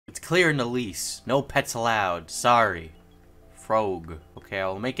clearing the lease. No pets allowed. Sorry. Frog. Okay,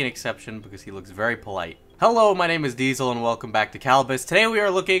 I'll make an exception because he looks very polite. Hello, my name is Diesel and welcome back to Kalbus. Today we are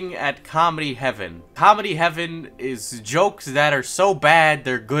looking at Comedy Heaven. Comedy Heaven is jokes that are so bad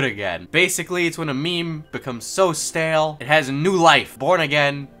they're good again. Basically, it's when a meme becomes so stale, it has a new life. Born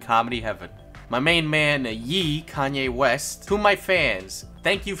again, Comedy Heaven. My main man, Ye, Kanye West. To my fans,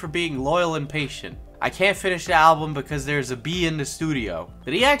 thank you for being loyal and patient. I can't finish the album because there's a bee in the studio.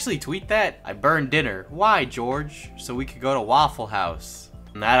 Did he actually tweet that? I burned dinner. Why, George? So we could go to Waffle House.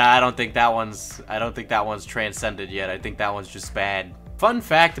 I don't think that one's transcended yet. I think that one's just bad. Fun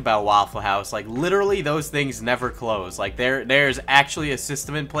fact about Waffle House, like literally those things never close. Like there's actually a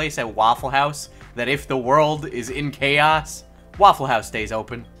system in place at Waffle House that if the world is in chaos, Waffle House stays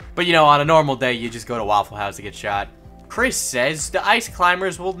open. But you know, on a normal day, you just go to Waffle House to get shot. Chris says the ice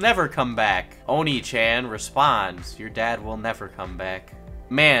climbers will never come back. Oni-chan responds, your dad will never come back.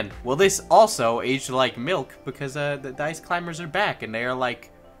 Man, will this also age like milk because the ice climbers are back and they are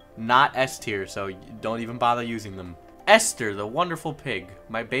like not S tier, so don't even bother using them. Esther, the wonderful pig.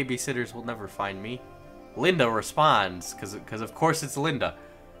 My babysitters will never find me. Linda responds, because of course it's Linda.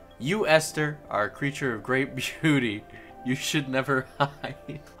 You, Esther, are a creature of great beauty. You should never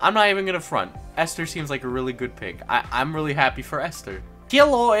hide. I'm not even gonna front. Esther seems like a really good pig. I'm really happy for Esther.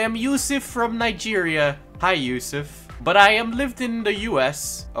 Hello, I am Yusuf from Nigeria. Hi, Yusuf. But I am lived in the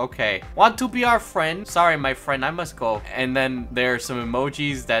US. Okay. Want to be our friend? Sorry, my friend, I must go. And then there are some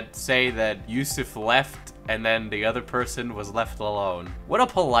emojis that say that Yusuf left and then the other person was left alone. What a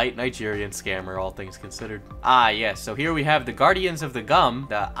polite Nigerian scammer, all things considered. Ah, yes. So here we have the Guardians of the Gum,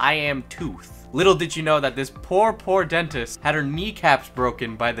 the I Am Tooth. Little did you know that this poor dentist had her kneecaps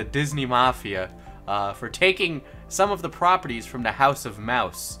broken by the Disney Mafia for taking some of the properties from the House of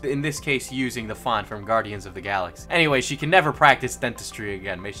Mouse. In this case, using the font from Guardians of the Galaxy. Anyway, she can never practice dentistry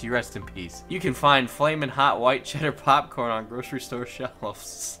again. May she rest in peace. You can find flamin' hot white cheddar popcorn on grocery store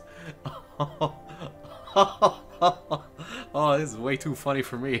shelves. Oh, this is way too funny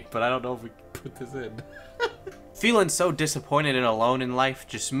for me, but I don't know if we can put this in. Feeling so disappointed and alone in life,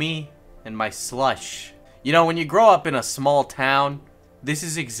 just me and my slush. You know, when you grow up in a small town, this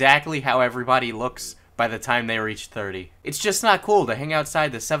is exactly how everybody looks by the time they reach 30. It's just not cool to hang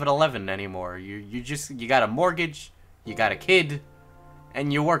outside the 7-Eleven anymore. You got a mortgage, you got a kid,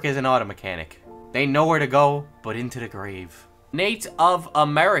 and you work as an auto mechanic. They know where to go, but into the grave. Native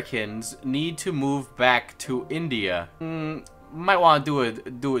Americans need to move back to India. Might want to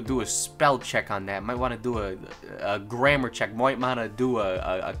do a spell check on that. Might want to do a grammar check. Might want to do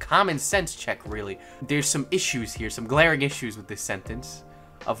a common sense check, really. There's some issues here, some glaring issues with this sentence,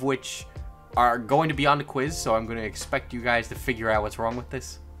 of which are going to be on the quiz, so I'm going to expect you guys to figure out what's wrong with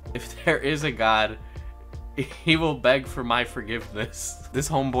this. If there is a God, he will beg for my forgiveness. This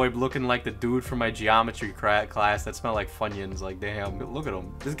homeboy looking like the dude from my geometry class that smelled like Funyuns. Like, damn, look at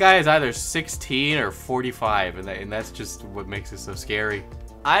him. This guy is either 16 or 45, and that's just what makes it so scary.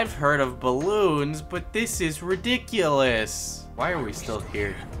 I've heard of balloons, but this is ridiculous. Why are we still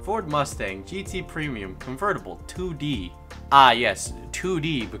here? Ford Mustang GT Premium Convertible 2D. Ah, yes,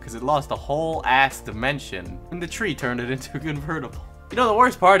 2D, because it lost a whole ass dimension, and the tree turned it into a convertible. You know, the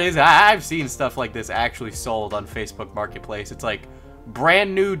worst part is, I've seen stuff like this actually sold on Facebook Marketplace. It's like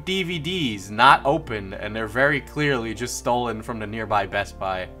brand new DVDs, not open, and they're very clearly just stolen from the nearby Best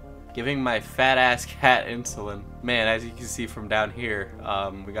Buy. Giving my fat ass cat insulin. Man, as you can see from down here,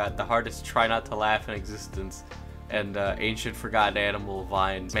 we got the hardest try not to laugh in existence, and ancient forgotten animal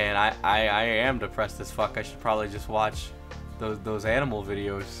vines. Man, I am depressed as fuck. I should probably just watch those animal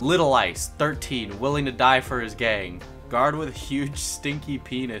videos. Little Ice, 13, willing to die for his gang. Guard with huge stinky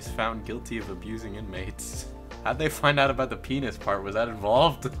penis found guilty of abusing inmates. How'd they find out about the penis part? Was that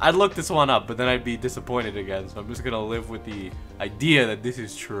involved? I'd look this one up, but then I'd be disappointed again, so I'm just gonna live with the idea that this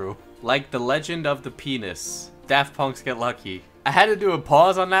is true. Like the legend of the penis. Daft Punk's Get Lucky. I had to do a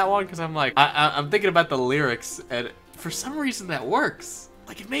pause on that one because I'm like, I'm thinking about the lyrics, and for some reason that works.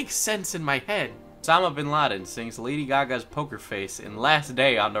 Like, it makes sense in my head. Osama bin Laden sings Lady Gaga's Poker Face in Last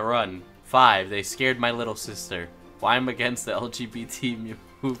Day on the Run. 5. They scared my little sister. Why I'm against the LGBT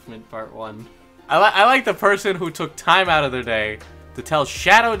movement, part 1. I like the person who took time out of their day to tell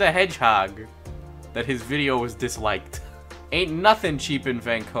Shadow the Hedgehog that his video was disliked. Ain't nothing cheap in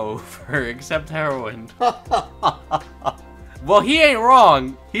Vancouver except heroin. Well, he ain't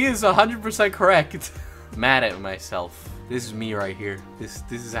wrong. He is 100% correct. Mad at myself. This is me right here. This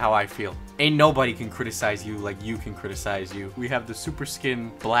is how I feel. Ain't nobody can criticize you like you can criticize you. We have the super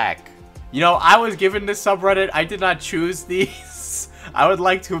skin black. You know, I was given this subreddit. I did not choose these. I would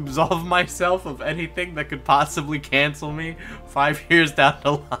like to absolve myself of anything that could possibly cancel me 5 years down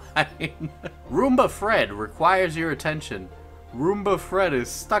the line. Roomba Fred requires your attention. Roomba Fred is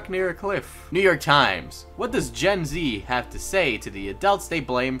stuck near a cliff. New York Times. What does Gen Z have to say to the adults they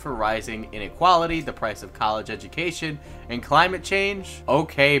blame for rising inequality, the price of college education, and climate change?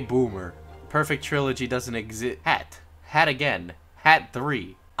 Okay, boomer. Perfect trilogy doesn't exist. Hat again. Hat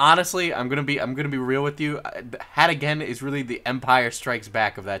 3. Honestly, I'm gonna be real with you. Hat again is really the Empire Strikes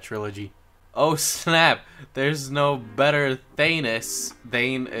Back of that trilogy. Oh snap! There's no better Thanos.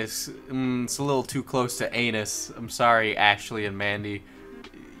 Thane is it's a little too close to anus. I'm sorry, Ashley and Mandy.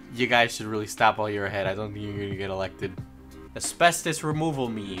 You guys should really stop while you're ahead. I don't think you're gonna get elected. Asbestos removal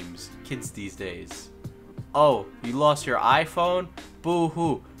memes. Kids these days. Oh, you lost your iPhone?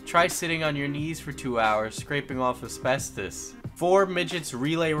 Boo-hoo. Try sitting on your knees for 2 hours, scraping off asbestos. 4 midgets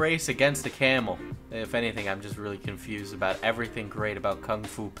relay race against a camel. If anything, I'm just really confused about everything great about Kung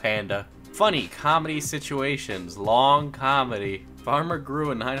Fu Panda. Funny comedy situations. Long comedy. Farmer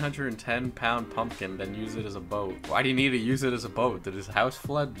grew a 910-pound pumpkin, then used it as a boat. Why do you need to use it as a boat? Did his house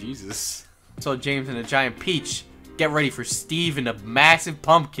flood? Jesus. So James and a giant peach. Get ready for Steve and a massive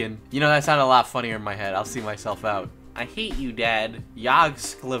pumpkin. You know, that sounded a lot funnier in my head. I'll see myself out. I hate you, Dad.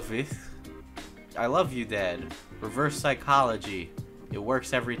 Yogsklivith. I love you, Dad. Reverse psychology. It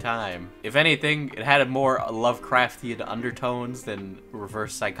works every time. If anything, it had a more Lovecraftian undertones than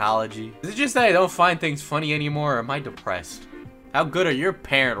reverse psychology. Is it just that I don't find things funny anymore, or am I depressed? How good are your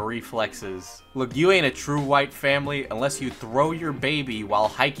parent reflexes? Look, you ain't a true white family unless you throw your baby while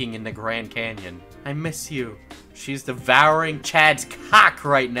hiking in the Grand Canyon. I miss you. She's devouring Chad's cock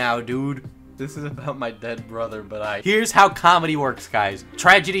right now, dude. This is about my dead brother, but Here's how comedy works, guys.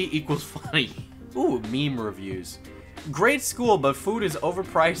 Tragedy equals funny. Ooh, meme reviews. Great school, but food is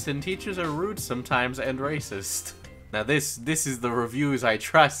overpriced and teachers are rude sometimes and racist. Now this is the reviews I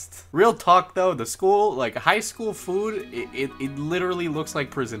trust. Real talk though, the school, like high school food, it literally looks like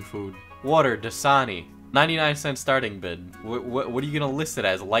prison food. Water, Dasani. 99-cent starting bid. What are you gonna list it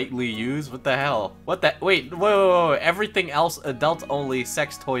as? Lightly used? What the hell? What the? Wait, whoa. Everything else adult only,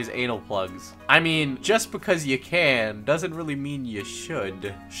 sex toys, anal plugs. I mean, just because you can doesn't really mean you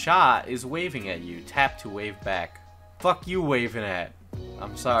should. Shah is waving at you. Tap to wave back. Fuck you waving at.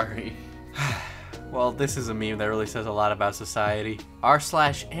 I'm sorry. Well, this is a meme that really says a lot about society.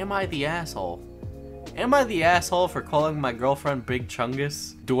 r/am I the asshole? Am I the asshole for calling my girlfriend Big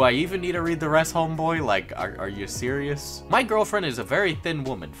Chungus? Do I even need to read the rest, homeboy? Like, are you serious? My girlfriend is a very thin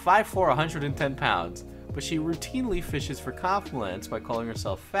woman, 5'4", 110 pounds, but she routinely fishes for compliments by calling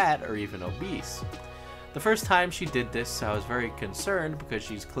herself fat or even obese. The first time she did this, I was very concerned because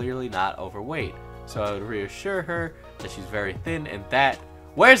she's clearly not overweight, so I would reassure her that she's very thin and that...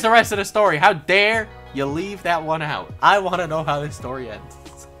 Where's the rest of the story? How dare you leave that one out? I want to know how this story ends.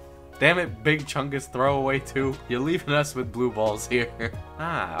 Damn it, Big Chungus throwaway too. You're leaving us with blue balls here.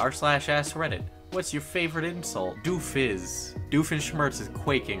 r/ask Reddit. What's your favorite insult? Doofizz. Doofenshmirtz is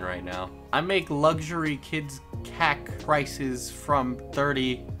quaking right now. I make luxury kids cack prices from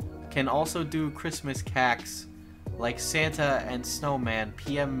 30. Can also do Christmas cacks. Like Santa and Snowman.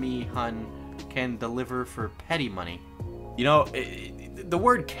 PM me, hun. Can deliver for petty money. You know, the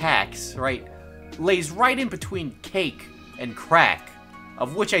word cacks, right, lays right in between cake and crack,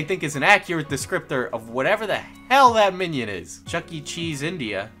 of which I think is an accurate descriptor of whatever the hell that minion is. Chuck E. Cheese,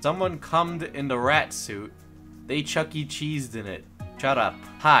 India. Someone cummed in the rat suit. They Chuck E. Cheesed in it. Shut up.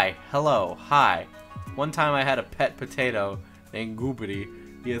 Hi. Hello. Hi. One time I had a pet potato named Goobity.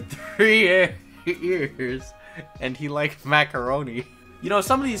 He had 3 ears, and he liked macaroni. You know,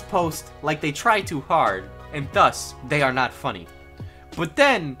 some of these posts, like, they try too hard, and thus, they are not funny. But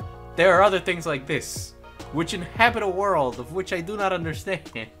then, there are other things like this, which inhabit a world of which I do not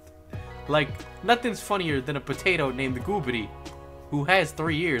understand. Like, nothing's funnier than a potato named Goobity, who has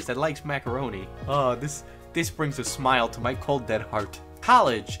 3 ears that likes macaroni. Oh, this brings a smile to my cold dead heart.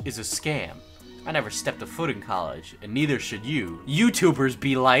 College is a scam. I never stepped a foot in college, and neither should you. YouTubers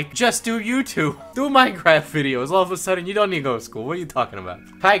be like, just do YouTube. Do Minecraft videos, all of a sudden you don't need to go to school. What are you talking about?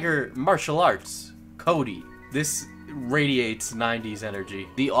 Tiger Martial Arts. Cody. This radiates 90s energy.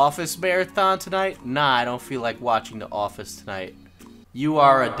 The Office marathon tonight? Nah, I don't feel like watching The Office tonight. You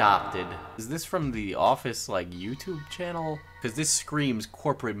are adopted. Is this from the Office, like, YouTube channel? Because this screams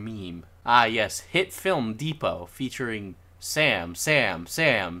corporate meme. Ah, yes. Hit Film Depot featuring Sam.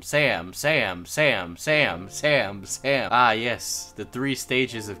 Ah, yes. The 3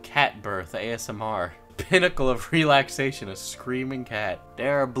 stages of cat birth, ASMR. Pinnacle of relaxation, a screaming cat.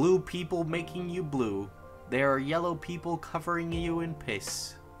 There are blue people making you blue. There are yellow people covering you in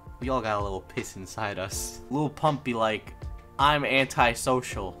piss. We all got a little piss inside us. Lil Pump be like, I'm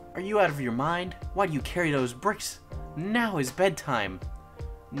antisocial. Are you out of your mind? Why do you carry those bricks? Now is bedtime.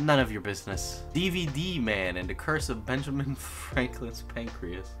 None of your business. DVD Man and the Curse of Benjamin Franklin's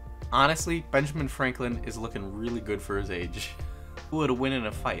Pancreas. Honestly, Benjamin Franklin is looking really good for his age. Who would win in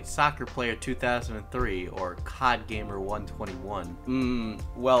a fight? Soccer Player 2003 or COD Gamer 121?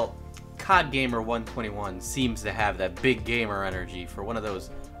 Well, COD Gamer 121 seems to have that big gamer energy for one of those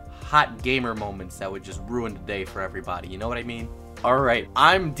hot gamer moments that would just ruin the day for everybody. You know what I mean? Alright,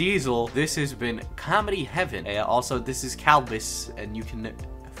 I'm Diesel. This has been Comedy Heaven. Also, this is Kalbus, and you can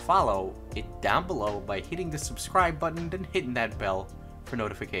follow it down below by hitting the subscribe button and hitting that bell for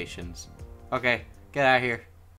notifications. Okay, get out of here.